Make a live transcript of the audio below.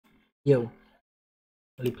Yo,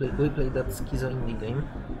 we play that Schizo indie game.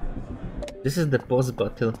 This is the boss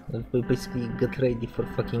battle. We basically get ready for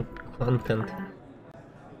fucking content.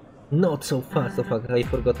 Not so fast, oh fuck, I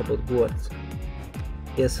forgot about words.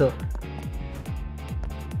 Yeah, so...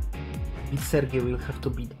 Beat Sergey will have to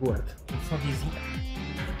beat Ward. It's not easy.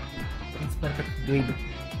 It's perfect doable.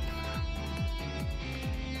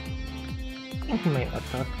 I think he may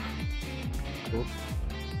attack. Good.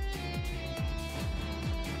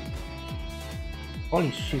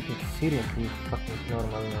 Holy shit, it's seriously fucking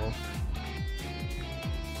normal now.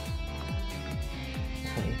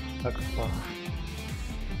 Okay, back far.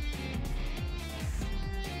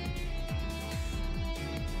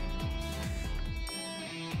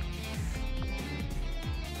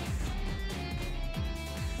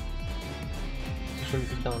 Should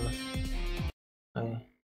be done. I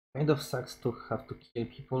kind of sucks to have to kill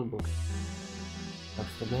people, but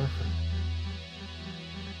that's the game.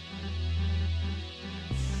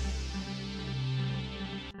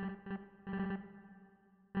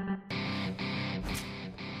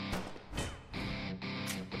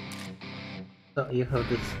 So you have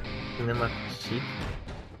this cinematic sheet.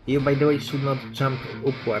 You, by the way, should not jump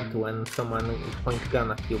upward when someone point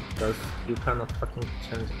gun at you, because you cannot fucking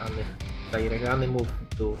change any move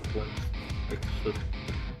to when it shoot,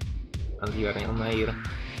 and you are on air.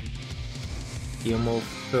 You move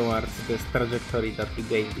towards this trajectory that you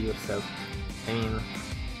gave yourself. I mean...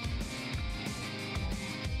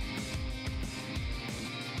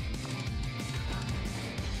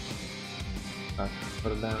 But for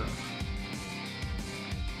them...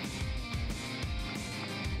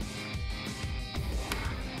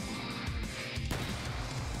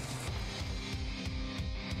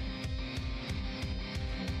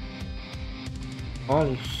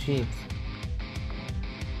 Holy shit.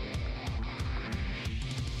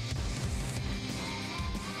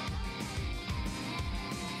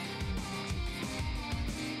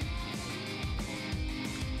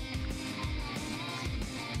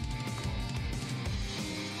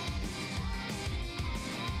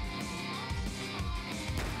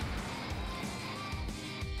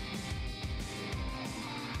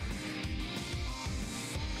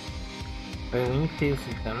 We need to use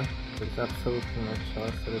them. There's absolutely no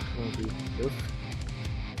choice, so it can be used.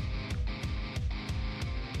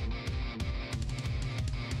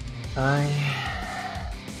 I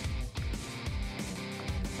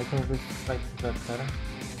think this is slightly better.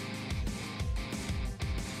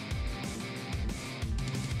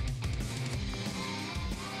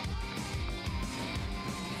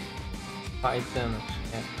 Five damage,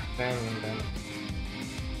 yeah, premium damage.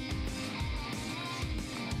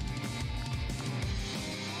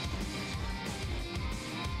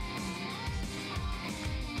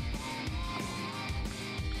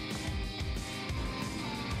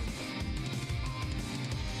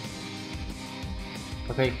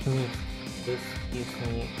 Okay, this gives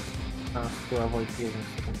me a chance to avoid using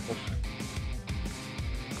second potion.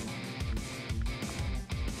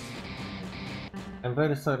 I'm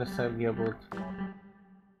very sorry, Sergio, about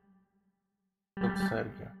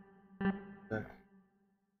Sergio. That.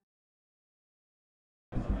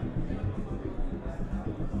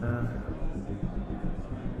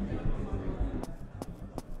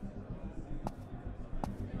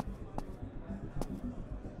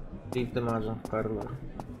 Leave the margin parlor.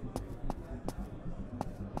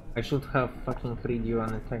 I should have fucking read you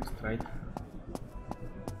on a text, right?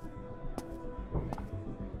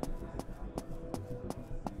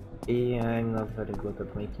 Yeah, I'm not very good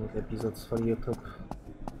at making episodes for YouTube.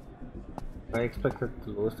 I expected to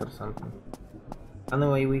lose or something.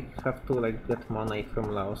 Anyway, we have to like get money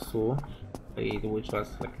from Lao Su, which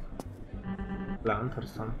was like planned or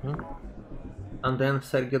something. And then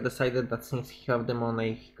Sergio decided that since he have the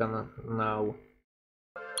money, he can now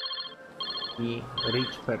be a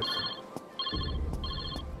rich person.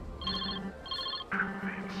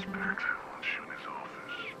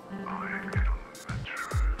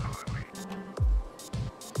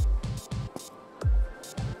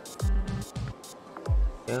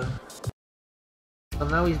 Yeah. So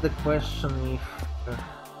now is the question if the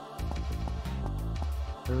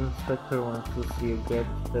inspector wants to see you get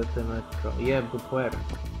that metro. Yeah, but where?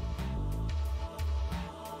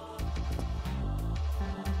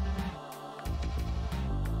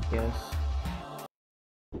 Yes.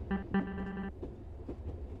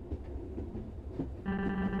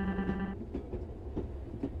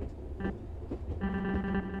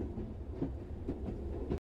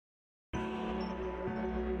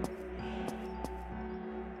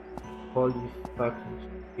 Holy fucking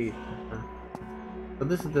shit. So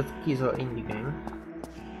this is the Schizo indie game.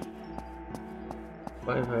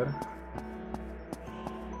 However,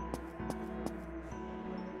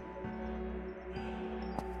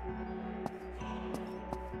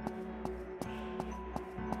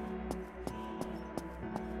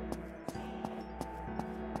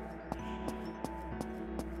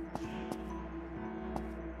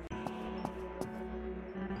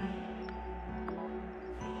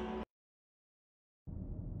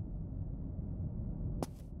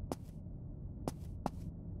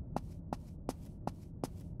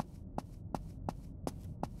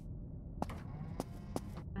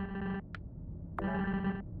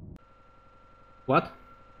 what?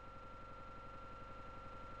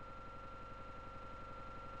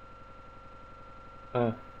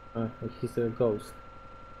 Oh, he's a ghost.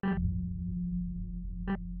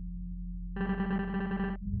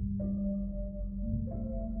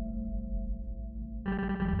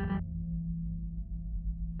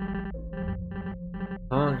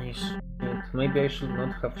 Holy shit, maybe I should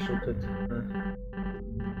not have shot it.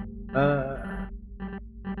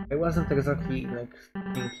 I wasn't exactly like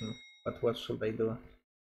thinking, but what should I do?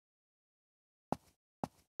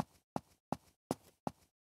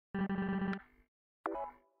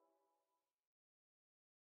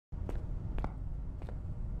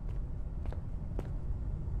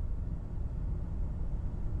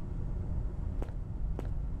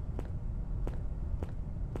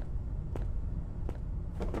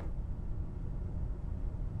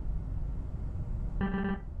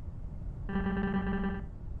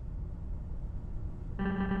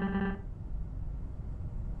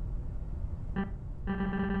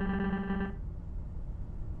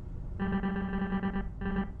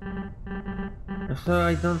 So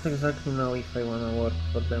I don't exactly know if I wanna work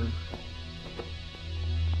for them.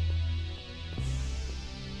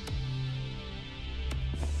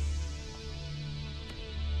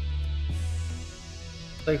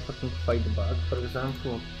 I fucking fight back, for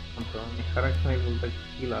example, control my character, I will like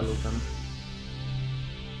kill all of them.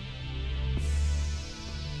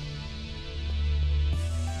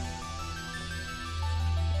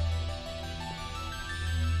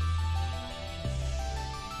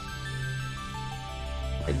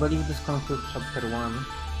 I believe this concludes chapter 1, I'm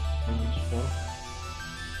not sure.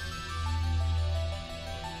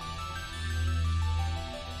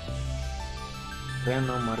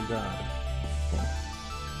 Reno Margar. Yeah.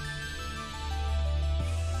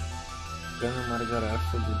 Reno Margar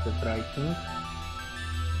also did the writing.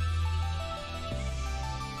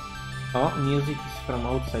 Oh, music is from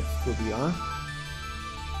outside studio.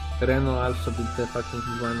 Reno also did the fucking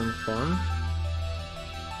one on phone.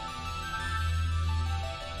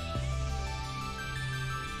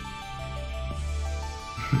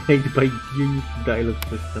 Made by Unity Dialogue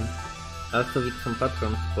System. Also with some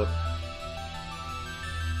patron support.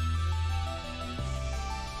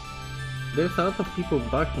 There's a lot of people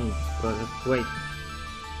backing this project. Wait.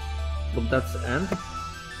 But that's the end?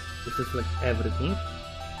 This is like everything?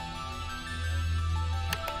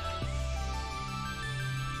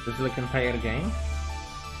 This is like entire game?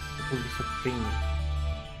 It will be so premium.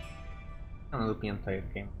 It cannot be entire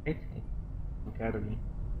game, right? I think early.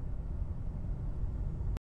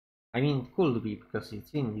 I mean, it could be because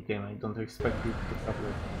it's indie game. I don't expect it to have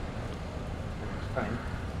like so much time.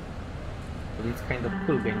 But it's kind of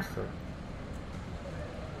cool game, so.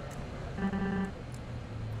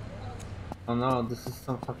 Oh no, this is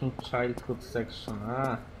some fucking childhood section.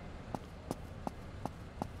 Ah.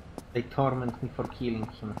 They torment me for killing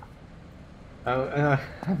him.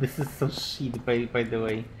 This is so shit by the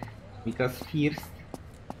way. Because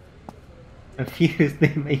first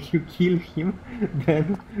they make you kill him,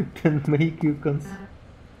 then make you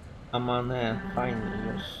Amane, fine,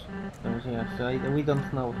 yes, we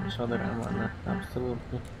don't know each other, Amane,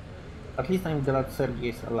 absolutely. At least I'm glad Sergei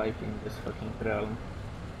is alive in this fucking realm.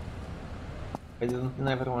 I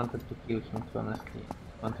never wanted to kill him, to honestly.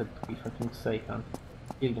 Wanted to be fucking safe and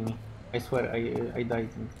killed me. I swear I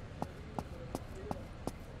didn't.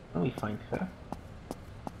 Can we find her?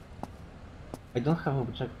 I don't have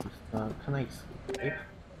objectives. Can I escape?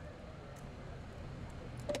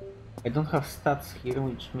 I don't have stats here,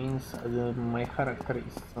 which means my character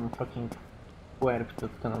is some fucking twerp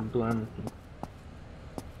that cannot do anything.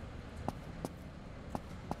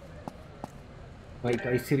 Wait,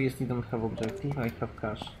 I seriously don't have objective, I have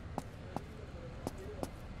cash.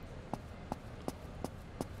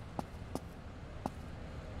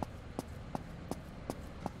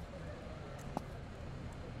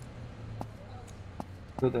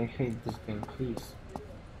 Dude, I hate this game, please.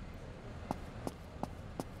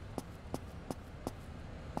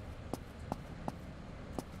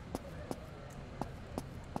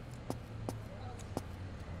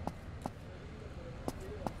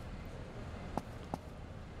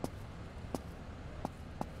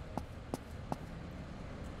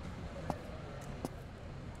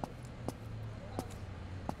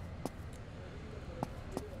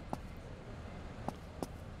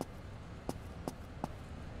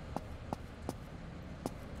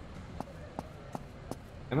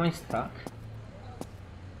 Am I stuck?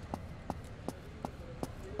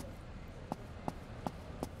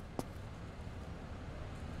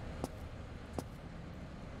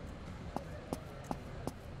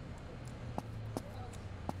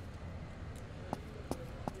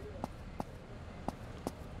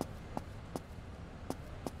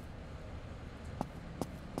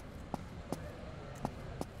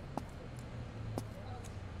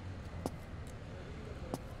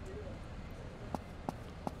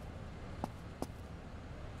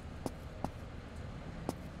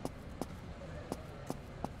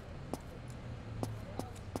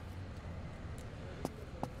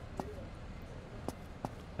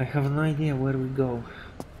 I have no idea where we go.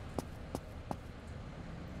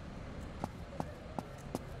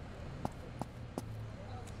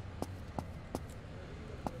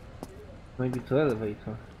 Maybe to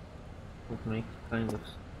elevator would make kind of.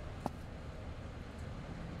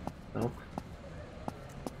 Nope.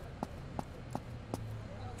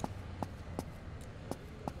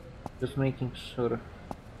 Just making sure.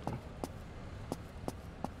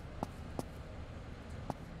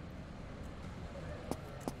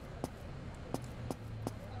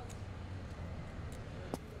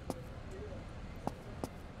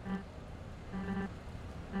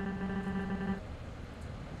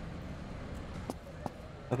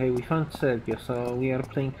 Okay, we found Sergio, so we are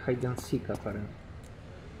playing hide and seek apparently.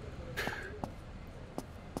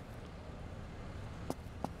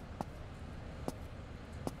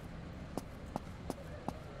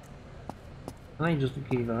 Can I just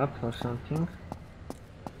give up or something?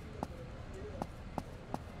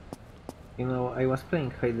 You know, I was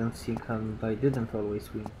playing hide and seek and I didn't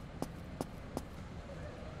always win.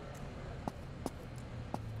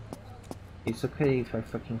 It's okay if I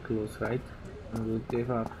fucking lose, right? And we'll give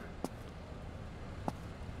up.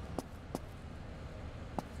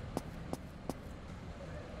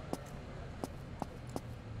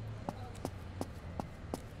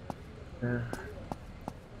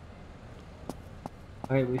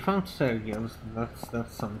 Okay, we found Sergio's.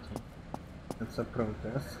 That's something. That's a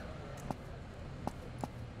progress.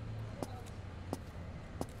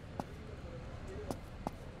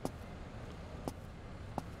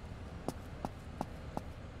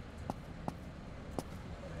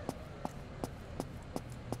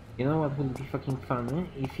 You know what would be fucking funny?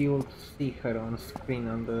 If you would see her on screen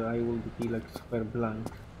and I would be like super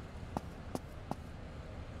blind.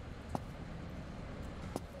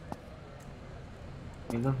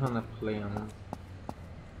 I don't wanna play on.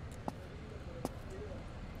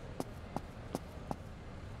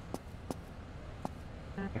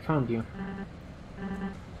 I found you.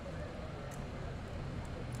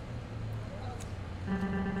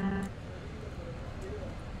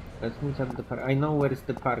 Let's meet at the park. I know where is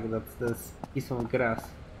the park. That's this piece of grass.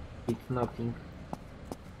 It's nothing.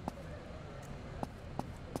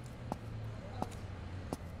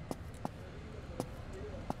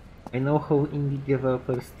 I know how indie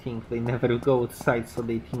developers think. They never go outside, so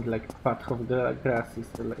they think like path of grass is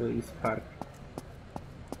park.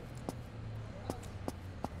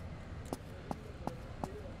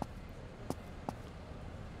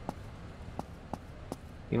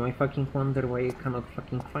 You might fucking wonder why I cannot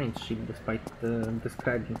fucking find shit despite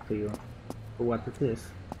describing to you what it is.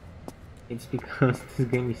 It's because this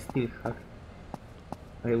game is still hacked.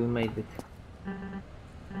 Okay, we made it.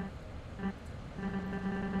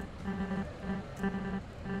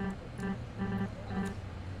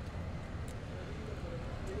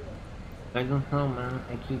 I don't know, man.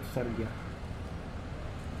 I killed Sergio.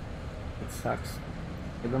 It sucks.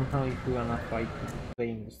 I don't know if we wanna fight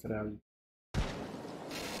playing this rally.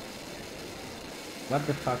 What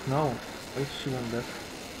the fuck? No. Why is she wounded?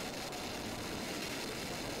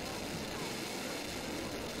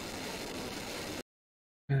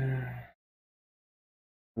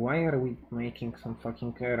 Why are we making some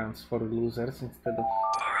fucking errands for losers instead of...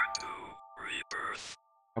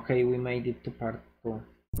 Okay, we made it to part 2.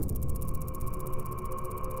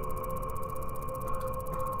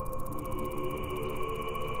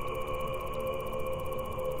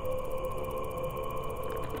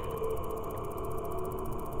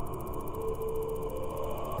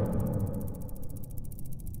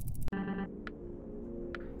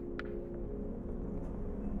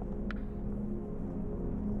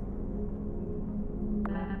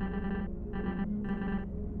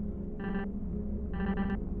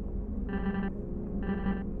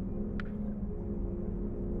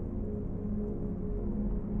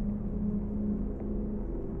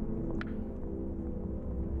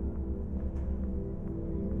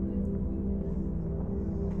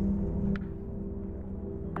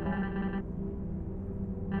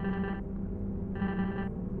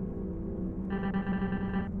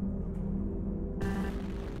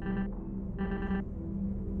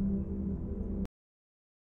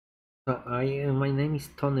 My name is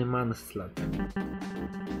Tony Manslat.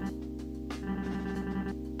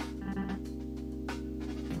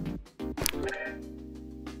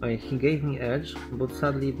 He gave me edge, but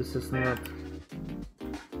sadly this is not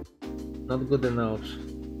good enough.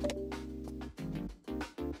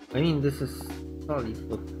 I mean, this is solid,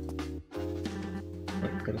 but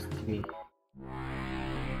there's TV.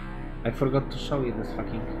 I forgot to show you this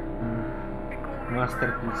fucking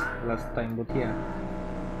masterpiece last time, but yeah,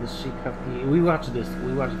 this shit have the. We watched this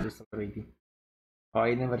already. Oh,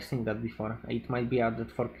 I never seen that before. It might be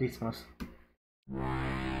added for Christmas.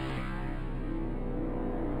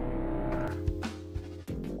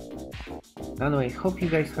 Anyway, hope you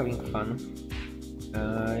guys having fun.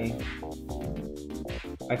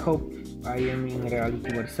 I hope I am in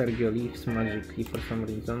reality where Sergio leaves magically for some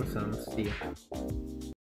reasons, and see you.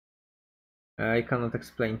 I cannot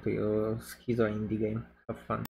explain to you. Schizo indie game. Have fun.